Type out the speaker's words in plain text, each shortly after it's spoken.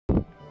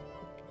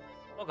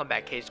Welcome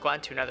back, K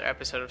Squad, to another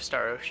episode of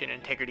Star Ocean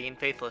Integrity and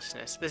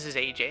Faithlessness. This is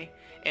AJ,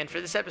 and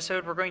for this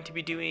episode, we're going to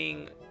be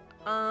doing,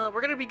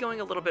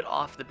 going a little bit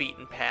off the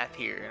beaten path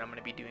here, and I'm going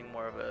to be doing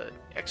more of a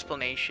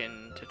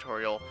explanation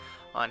tutorial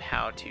on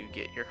how to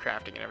get your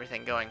crafting and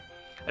everything going.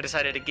 I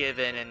decided to give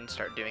in and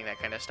start doing that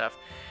kind of stuff,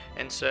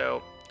 and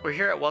so we're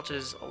here at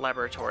Welch's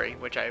laboratory,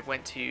 which I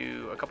went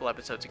to a couple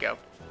episodes ago,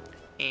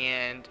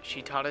 and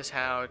she taught us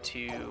how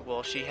to,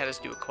 well, she had us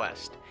do a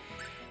quest.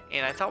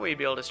 And I thought we'd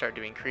be able to start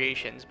doing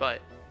creations, but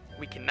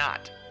we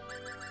cannot.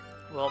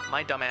 Well,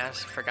 my dumbass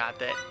forgot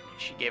that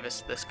she gave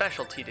us the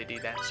specialty to do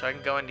that, so I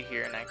can go into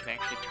here and I can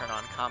actually turn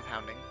on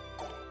compounding.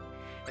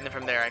 And then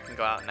from there I can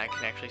go out and I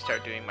can actually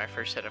start doing my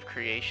first set of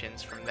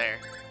creations from there.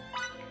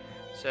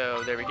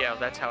 So there we go,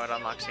 that's how it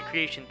unlocks the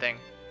creation thing.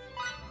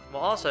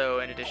 Well, also,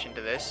 in addition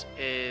to this,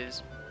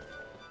 is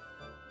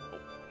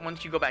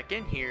once you go back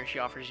in here, she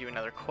offers you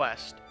another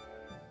quest.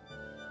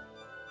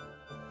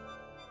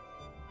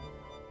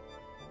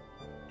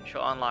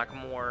 She'll unlock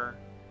more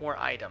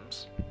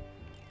items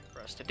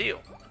for us to do.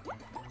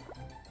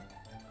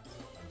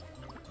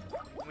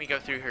 We go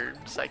through her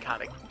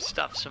psychotic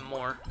stuff some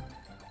more.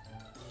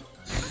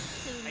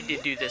 I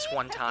did do this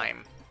one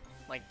time,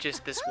 like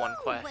just this one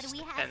quest,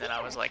 and then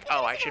I was like,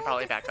 oh, I should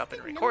probably back up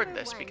and record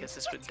this because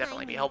this would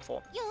definitely be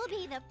helpful. You'll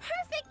be the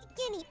perfect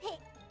guinea pig.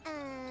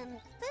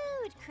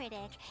 Food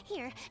critic.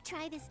 Here,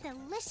 try this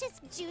delicious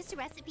juice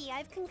recipe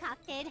I've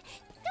concocted.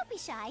 Don't be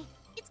shy.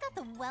 It's got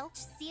the Welch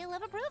seal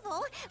of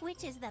approval,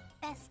 which is the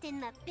best in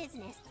the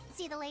business.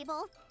 See the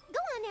label? Go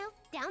on now,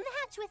 down the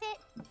hatch with it.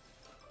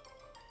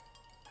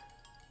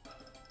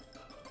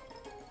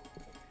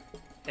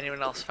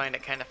 Anyone else find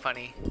it kind of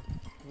funny?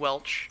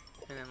 Welch,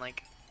 and then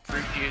like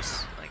fruit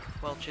juice, like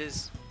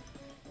Welch's.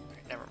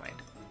 Never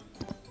mind.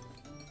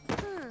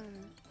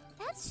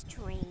 That's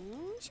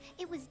strange.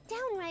 It was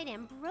downright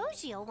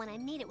ambrosial when I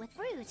made it with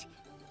fruit.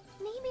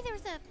 Maybe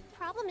there's a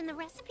problem in the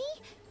recipe?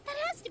 That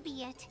has to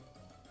be it.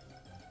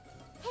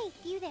 Hey,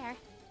 you there.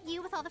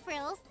 You with all the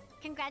frills.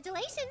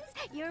 Congratulations!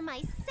 You're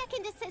my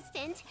second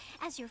assistant.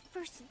 As your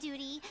first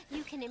duty,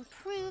 you can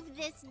improve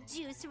this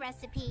juice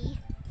recipe.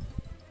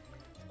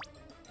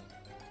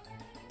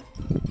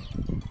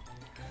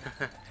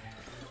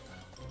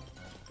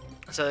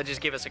 So they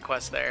just gave us a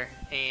quest there,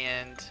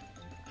 and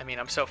I mean,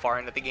 I'm so far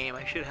into the game,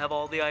 I should have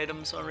all the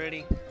items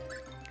already.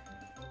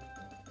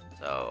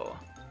 So,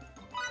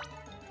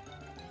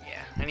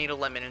 yeah, I need a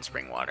lemon and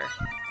spring water.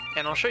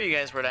 And I'll show you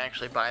guys where to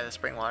actually buy the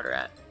spring water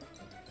at.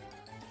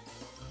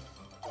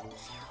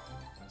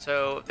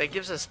 So, that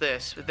gives us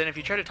this, but then if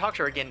you try to talk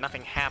to her again,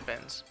 nothing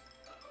happens.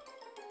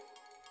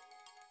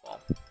 Well,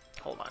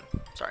 hold on,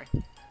 sorry.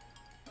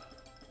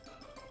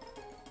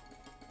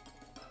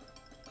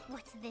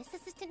 What's this,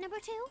 assistant number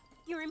 2?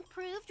 Your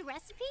improved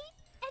recipe?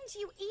 And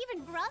you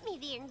even brought me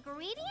the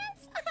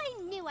ingredients?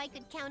 I knew I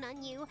could count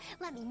on you.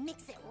 Let me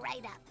mix it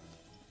right up.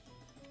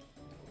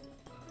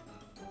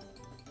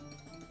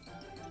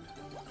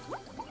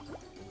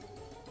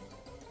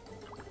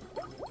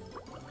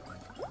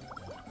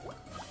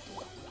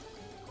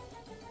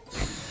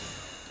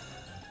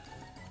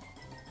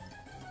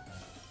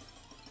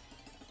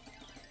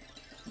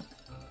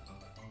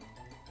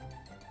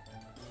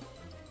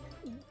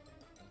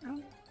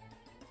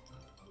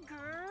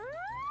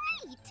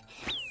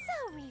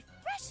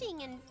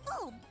 And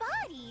full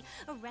body.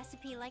 A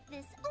recipe like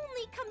this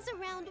only comes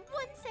around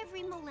once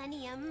every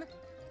millennium.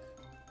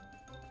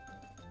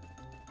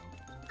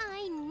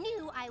 I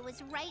knew I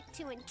was right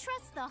to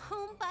entrust the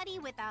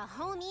homebody with a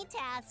homey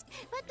task,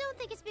 but don't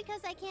think it's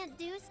because I can't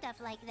do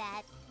stuff like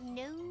that.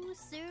 No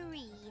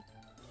siree.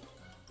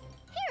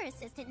 Here,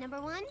 assistant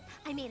number 1.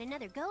 I made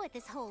another go at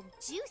this whole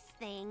juice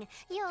thing.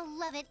 You'll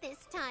love it this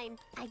time,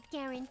 I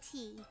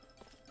guarantee.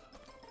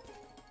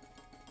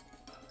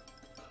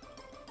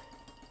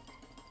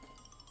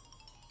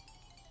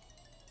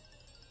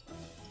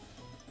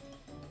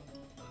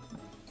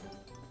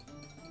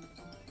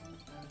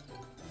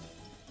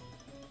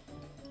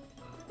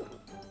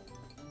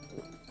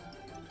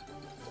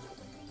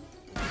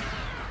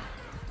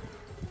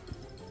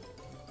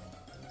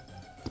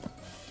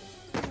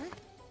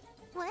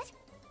 What?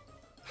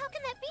 How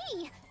can that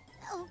be?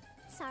 Oh,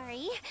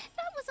 sorry.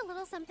 That was a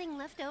little something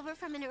left over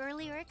from an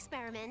earlier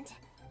experiment.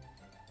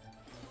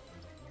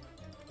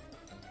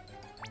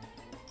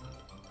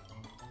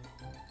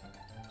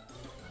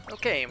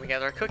 Okay, and we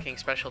got our cooking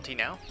specialty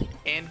now,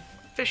 and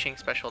fishing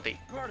specialty.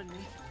 Pardon me.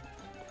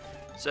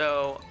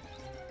 So,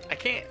 I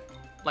can't,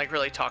 like,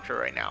 really talk to her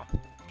right now.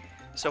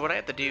 So what I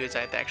have to do is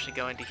I have to actually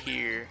go into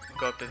here,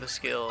 go up to the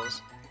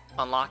skills,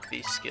 unlock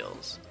these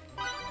skills.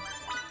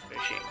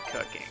 Fishing,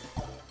 cooking.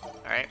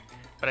 Alright,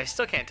 but I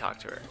still can't talk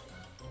to her.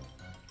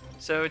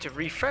 So to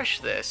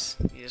refresh this,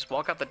 you just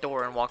walk out the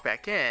door and walk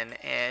back in,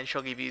 and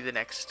she'll give you the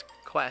next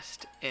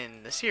quest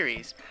in the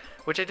series,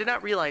 which I did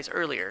not realize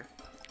earlier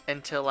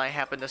until I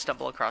happened to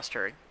stumble across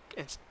her.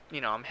 It's,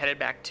 you know, I'm headed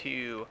back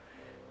to,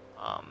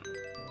 I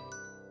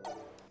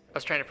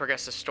was trying to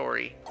progress the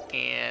story,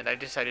 and I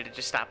decided to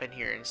just stop in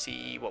here and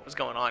see what was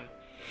going on.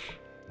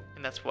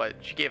 And that's what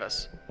she gave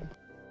us.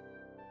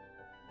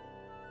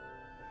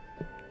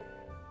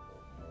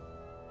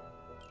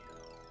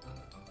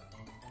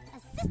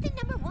 Assistant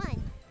number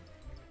 1.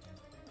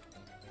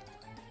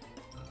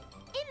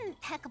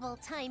 Impeccable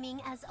timing,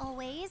 as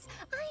always.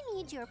 I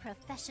need your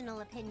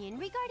professional opinion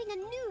regarding a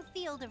new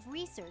field of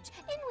research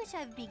in which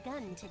I've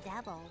begun to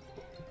dabble.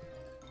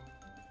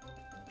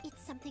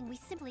 It's something we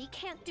simply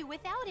can't do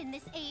without in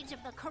this age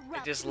of the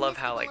corrupt. I just love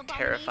how, like,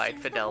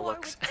 terrified Fidel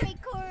looks.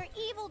 Tricor,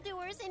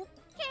 evildoers, and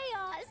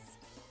chaos.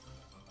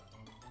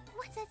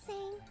 What's that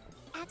saying?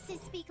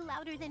 Axes speak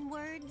louder than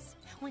words.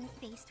 When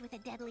faced with a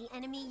deadly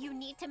enemy, you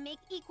need to make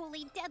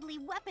equally deadly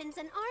weapons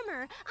and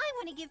armor. I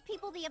want to give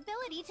people the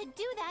ability to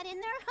do that in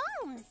their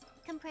homes.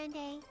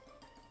 Comprende?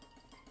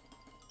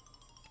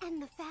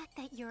 And the fact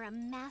that you're a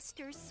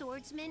master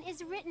swordsman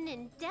is written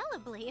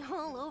indelibly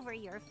all over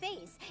your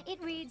face.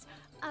 It reads,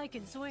 I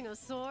can swing a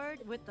sword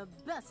with the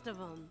best of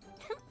them.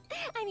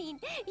 I mean,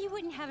 you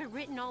wouldn't have it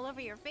written all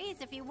over your face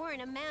if you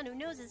weren't a man who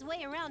knows his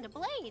way around a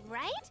blade,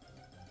 right?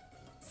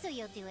 So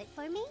you'll do it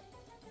for me?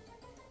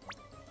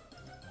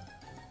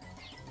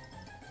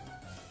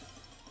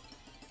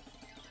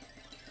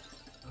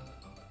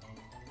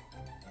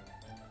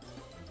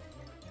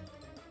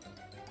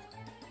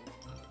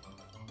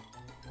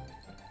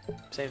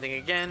 Same thing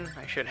again.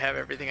 I should have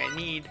everything I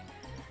need.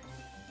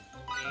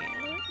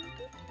 And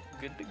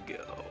good to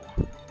go.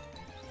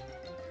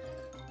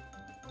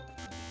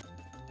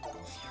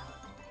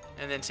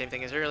 And then same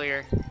thing as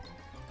earlier. I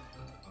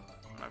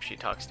don't know if she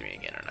talks to me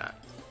again or not.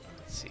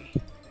 Let's see.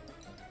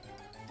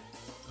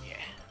 Yeah.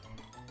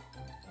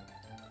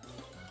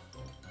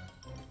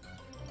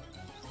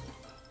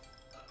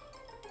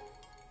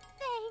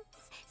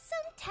 Thanks.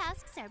 Some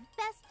tasks are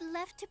best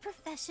left to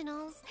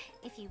professionals.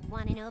 If you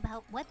want to know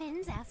about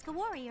weapons, ask a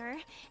warrior.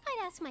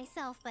 I'd ask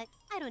myself, but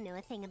I don't know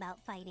a thing about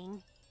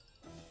fighting.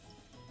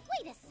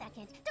 Wait a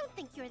second. Don't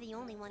think you're the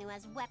only one who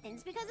has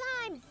weapons, because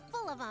I'm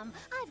full of them.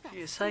 I've got She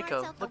is smarts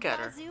psycho. out the Look at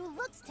her. wazoo,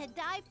 looks to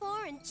die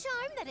for, and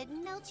charm that'd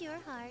melt your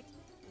heart.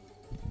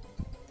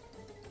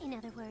 In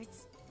other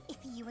words, if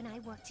you and I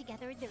work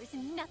together, there's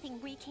nothing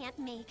we can't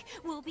make.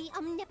 We'll be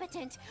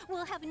omnipotent.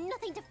 We'll have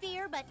nothing to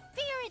fear but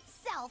fear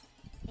itself.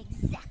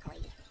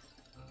 Exactly.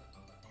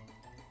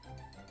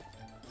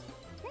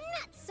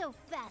 Not so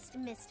fast,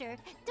 mister.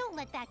 Don't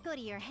let that go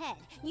to your head.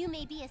 You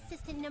may be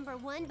assistant number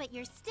 1, but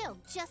you're still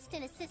just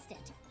an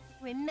assistant.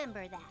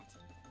 Remember that.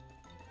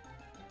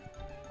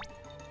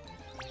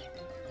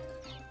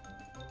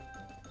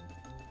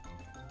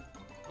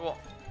 Cool.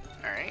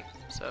 Alright,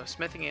 so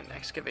smithing and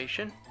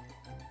excavation.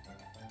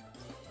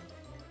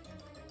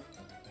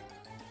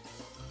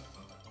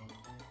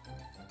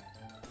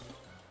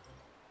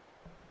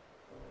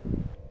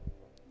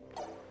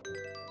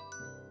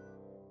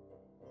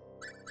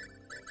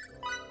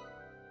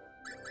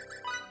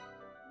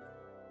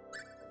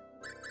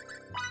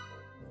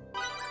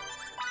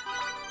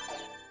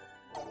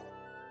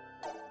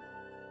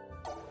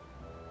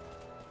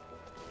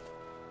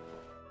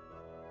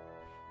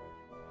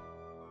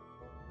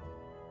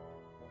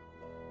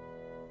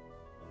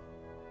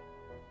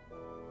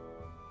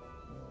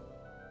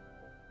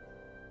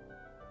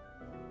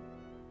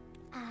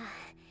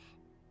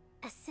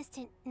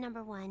 Assistant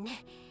number 1.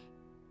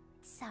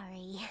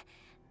 Sorry,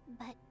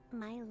 but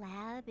my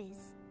lab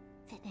is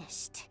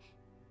finished.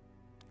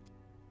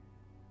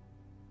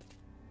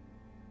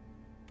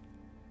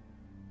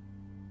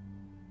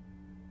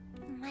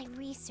 My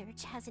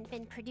research hasn't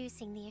been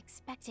producing the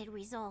expected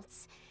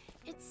results.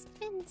 It's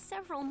been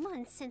several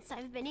months since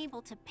I've been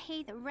able to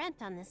pay the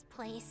rent on this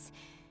place.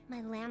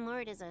 My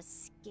landlord is a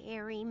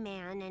scary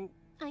man, and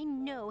I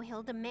know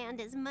he'll demand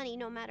his money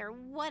no matter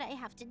what I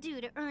have to do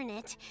to earn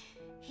it.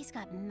 He's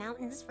got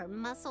mountains for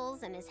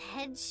muscles and his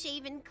head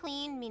shaven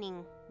clean,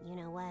 meaning, you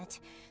know what?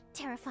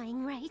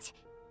 Terrifying, right?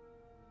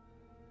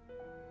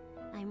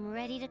 I'm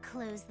ready to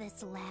close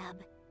this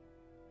lab.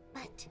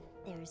 But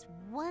there's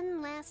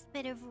one last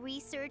bit of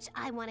research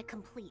I want to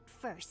complete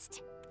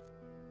first.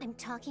 I'm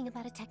talking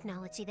about a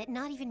technology that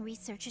not even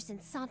researchers in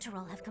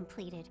Santarol have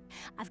completed.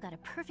 I've got a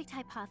perfect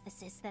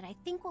hypothesis that I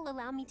think will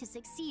allow me to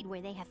succeed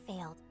where they have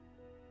failed.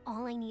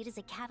 All I need is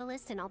a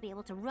catalyst, and I'll be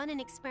able to run an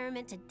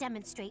experiment to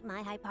demonstrate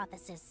my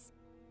hypothesis.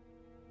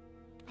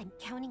 I'm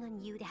counting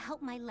on you to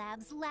help my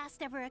lab's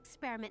last ever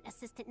experiment,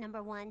 Assistant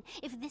number 1.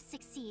 If this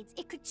succeeds,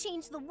 it could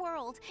change the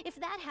world. If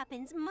that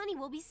happens, money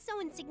will be so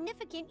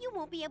insignificant you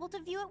won't be able to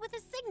view it with a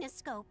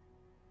Signoscope.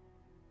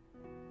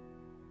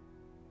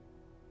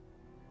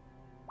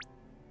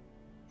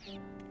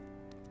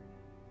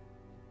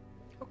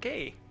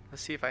 Okay,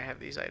 let's see if I have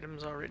these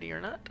items already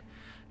or not.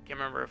 Can't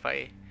remember if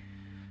I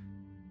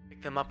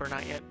picked them up or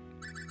not yet.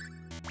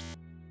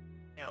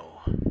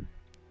 No.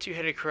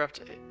 Two-headed corrupts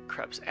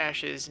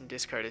ashes and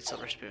discarded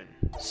silver spoon.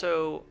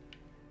 So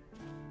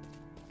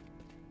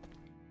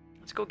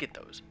let's go get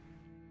those.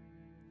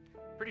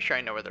 Pretty sure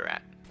I know where they're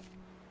at.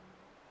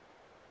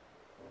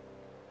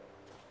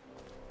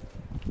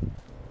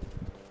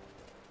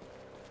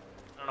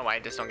 I don't know why I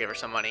just don't give her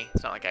some money.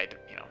 It's not like I,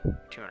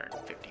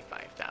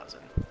 255,000.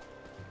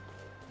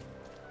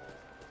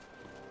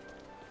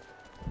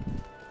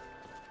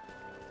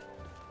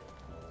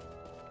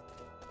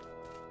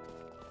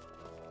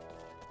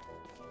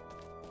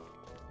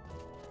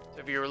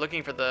 So if you were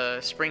looking for the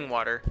spring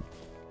water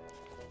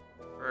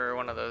for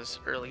one of those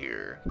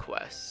earlier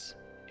quests,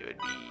 it would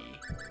be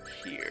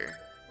here,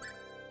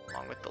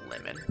 along with the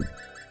lemon.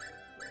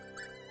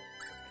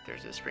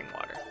 There's the spring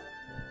water.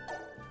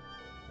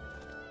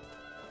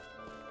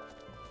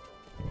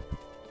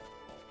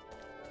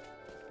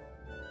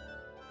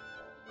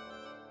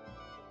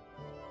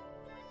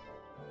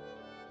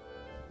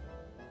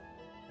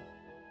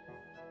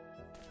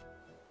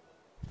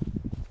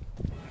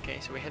 Okay,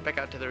 so we head back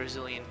out to the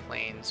Resilient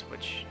Plains,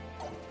 which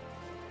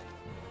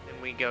then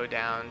we go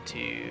down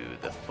to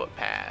the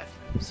footpath.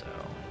 So,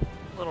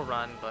 a little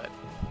run, but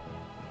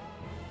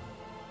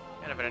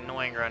kind of an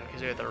annoying run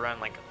because we have to run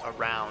like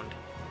around,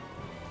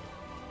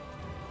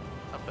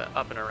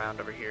 up and around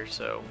over here.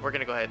 So we're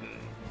gonna go ahead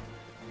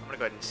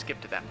and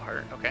skip to that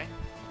part. Okay.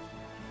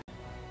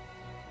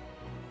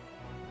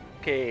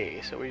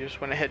 Okay, so we just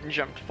went ahead and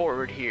jumped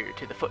forward here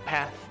to the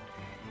footpath.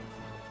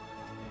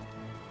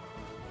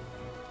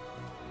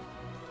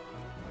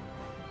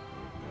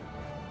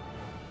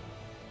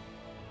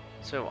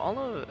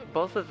 So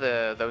both of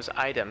those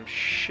items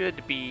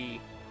should be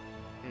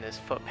in this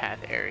footpath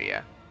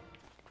area.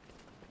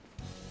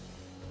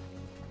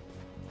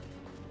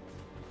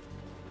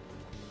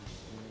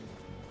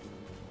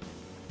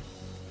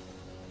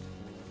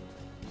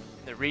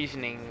 The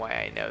reasoning why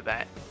I know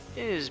that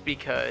is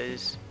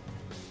because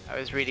I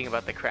was reading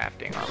about the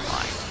crafting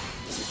online.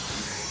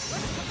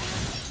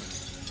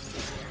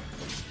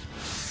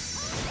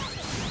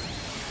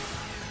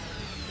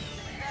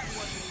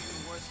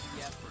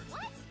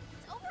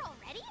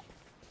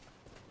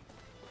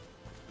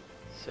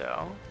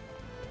 So,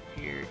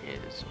 here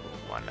is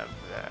one of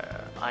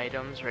the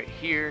items right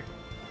here.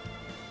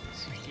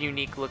 This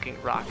unique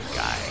looking rock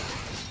guy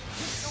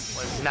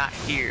was not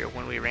here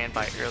when we ran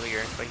by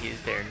earlier, but he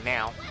is there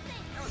now.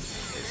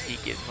 As he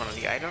gets one of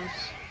the items.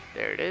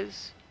 There it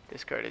is.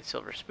 Discarded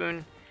silver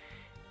spoon.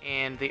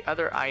 And the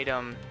other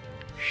item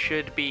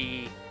should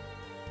be,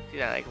 see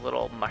that like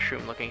little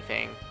mushroom looking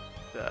thing,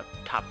 the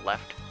top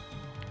left,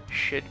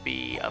 should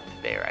be up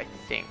there, I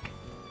think.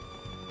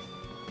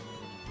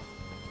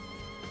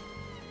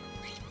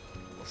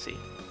 We'll see.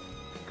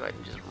 Go ahead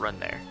and just run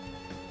there.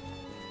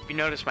 If you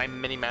notice, my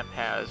minimap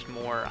has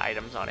more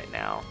items on it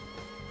now.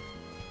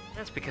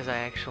 That's because I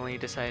actually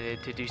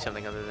decided to do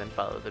something other than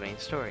follow the main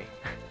story.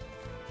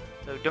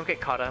 So don't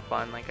get caught up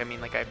on,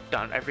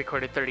 I've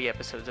recorded 30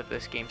 episodes of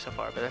this game so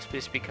far, but that's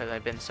just because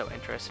I've been so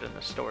interested in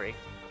the story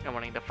and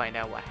wanting to find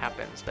out what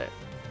happens that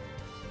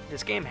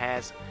this game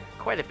has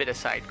quite a bit of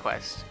side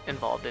quests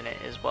involved in it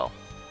as well.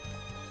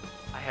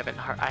 I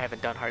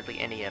haven't done hardly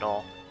any at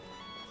all.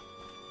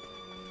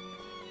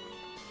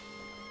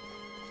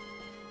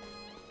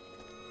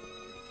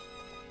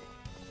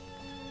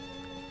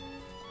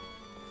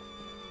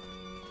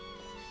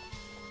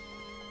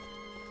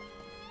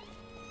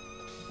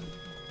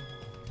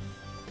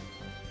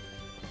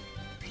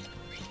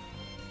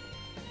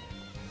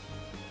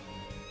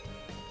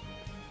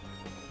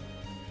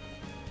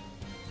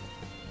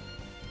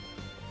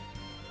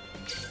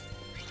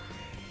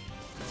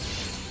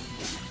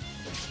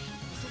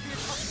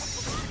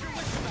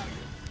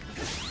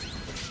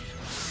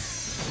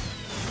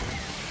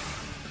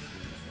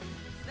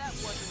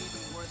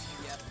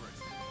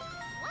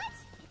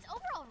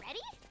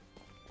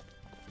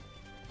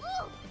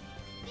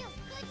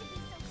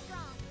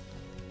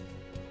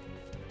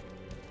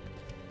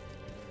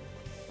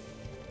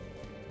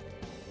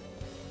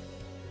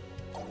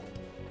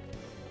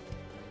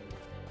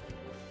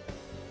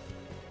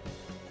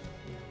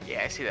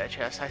 Yeah, I see that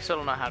chest. I still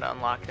don't know how to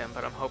unlock them,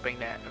 but I'm hoping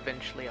that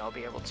eventually I'll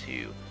be able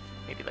to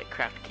maybe like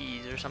craft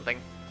keys or something.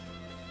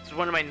 It's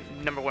one of my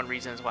 #1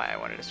 reasons why I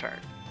wanted to start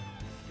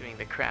doing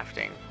the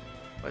crafting,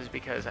 was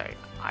because I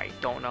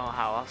don't know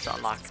how else to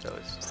unlock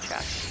those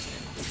chests.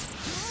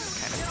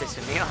 It's kind of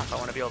pissing me off. I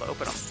want to be able to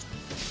open them.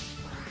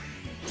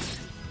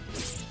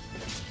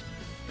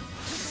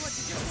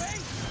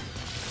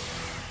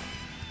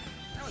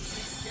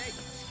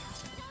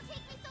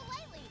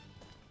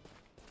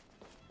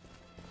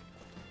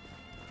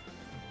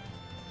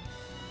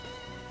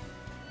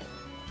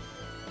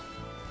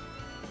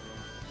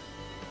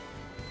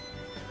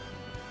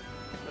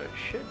 So it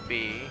should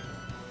be,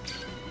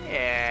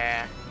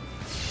 yeah,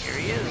 here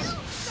he is.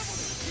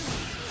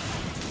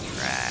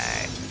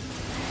 Right.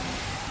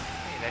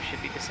 Hey, that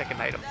should be the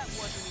second item.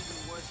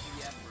 What?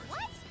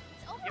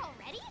 It's over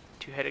already?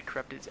 Two-headed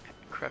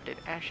corrupted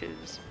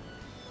ashes.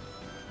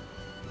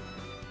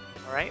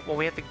 Alright, well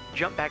we have to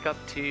jump back up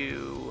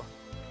to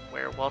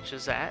where Welch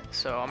is at,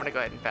 so I'm gonna go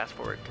ahead and fast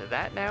forward to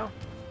that now.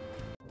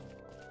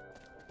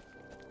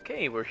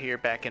 Okay, we're here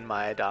back in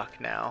my dock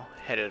now,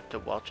 headed to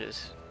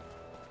Welch's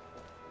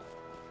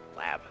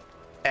lab.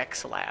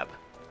 X-Lab.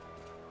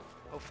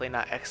 Hopefully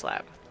not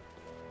X-Lab.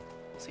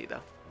 We'll see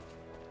though.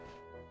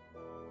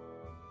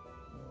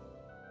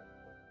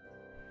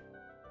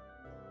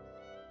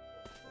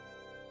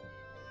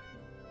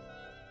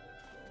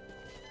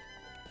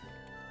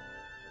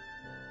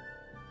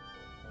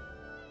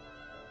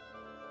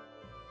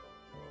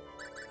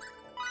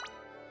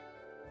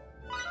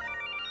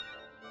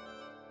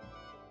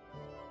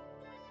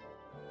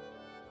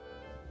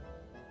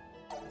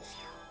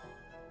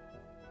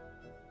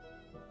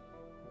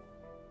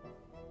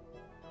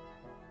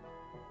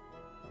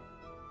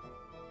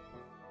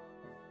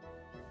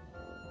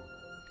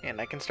 And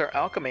I can start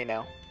alchemy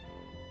now.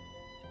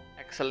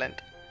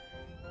 Excellent.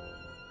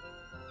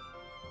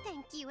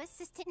 Thank you,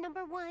 assistant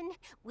number 1.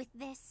 With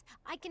this,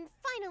 I can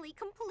finally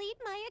complete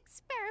my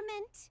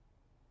experiment.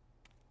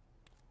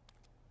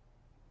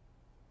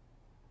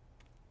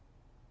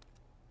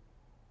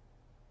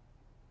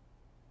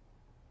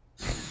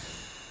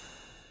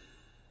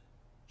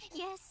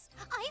 Yes,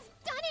 I've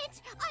done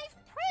it! I've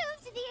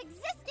proved the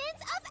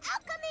existence of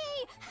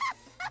alchemy!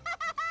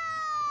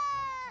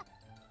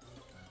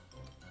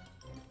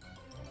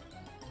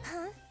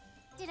 Huh?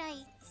 Did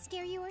I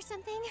scare you or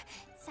something?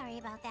 Sorry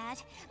about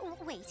that.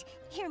 Wait,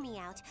 hear me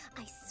out.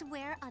 I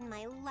swear on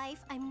my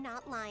life I'm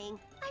not lying.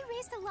 I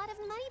raised a lot of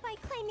money by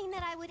claiming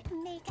that I would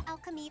make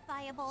alchemy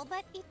viable,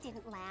 but it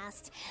didn't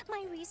last.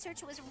 My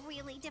research was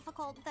really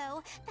difficult,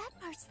 though. That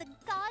part's the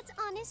God's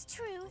honest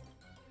truth.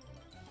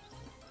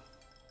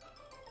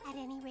 At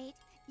any rate,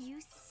 you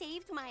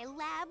saved my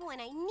lab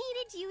when I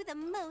needed you the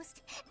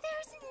most.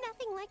 There's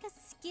nothing like a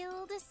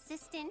skilled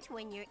assistant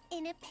when you're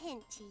in a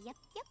pinch. Yep.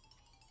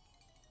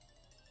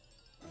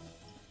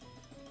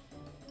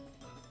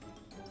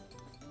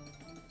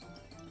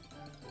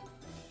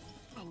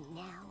 And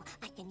now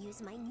I can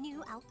use my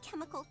new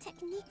alchemical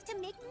technique to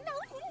make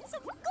mountains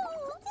of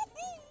gold.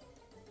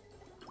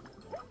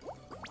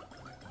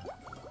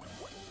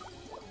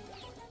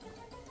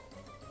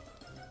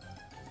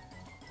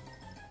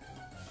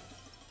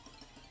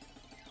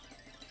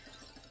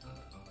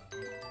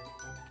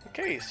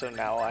 Okay, so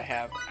now I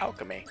have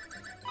alchemy.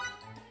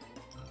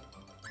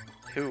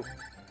 Who?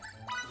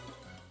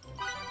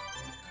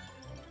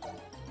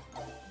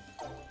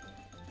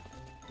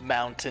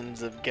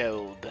 Mountains of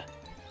gold.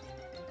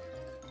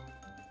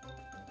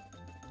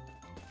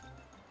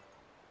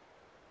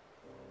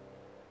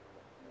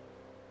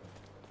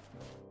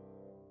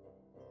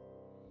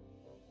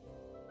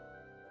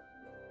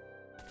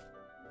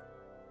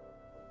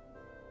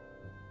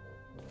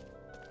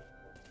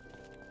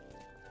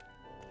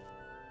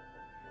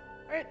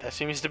 Alright, that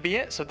seems to be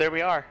it, so there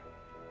we are.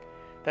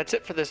 That's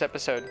it for this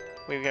episode.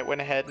 We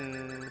went ahead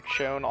and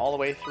shown all the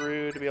way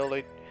through to be able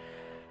to...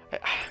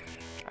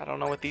 I don't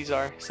know what these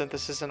are.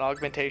 Synthesis and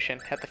augmentation.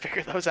 Have to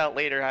figure those out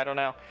later, I don't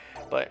know.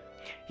 But,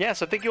 yeah,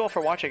 so thank you all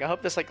for watching. I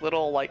hope this, like,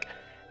 little, like,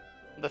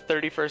 the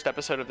 31st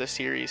episode of this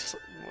series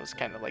was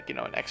kind of like, you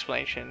know, an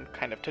explanation,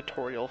 kind of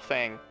tutorial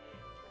thing.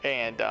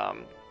 And,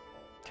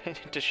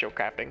 just show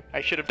crafting. I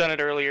should have done it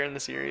earlier in the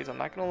series, I'm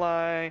not gonna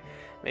lie.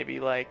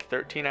 Maybe like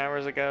 13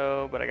 hours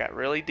ago, but I got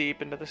really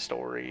deep into the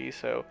story,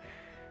 so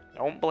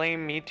don't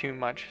blame me too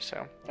much.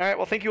 So, alright,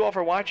 well, thank you all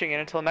for watching,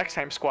 and until next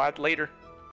time, squad, later.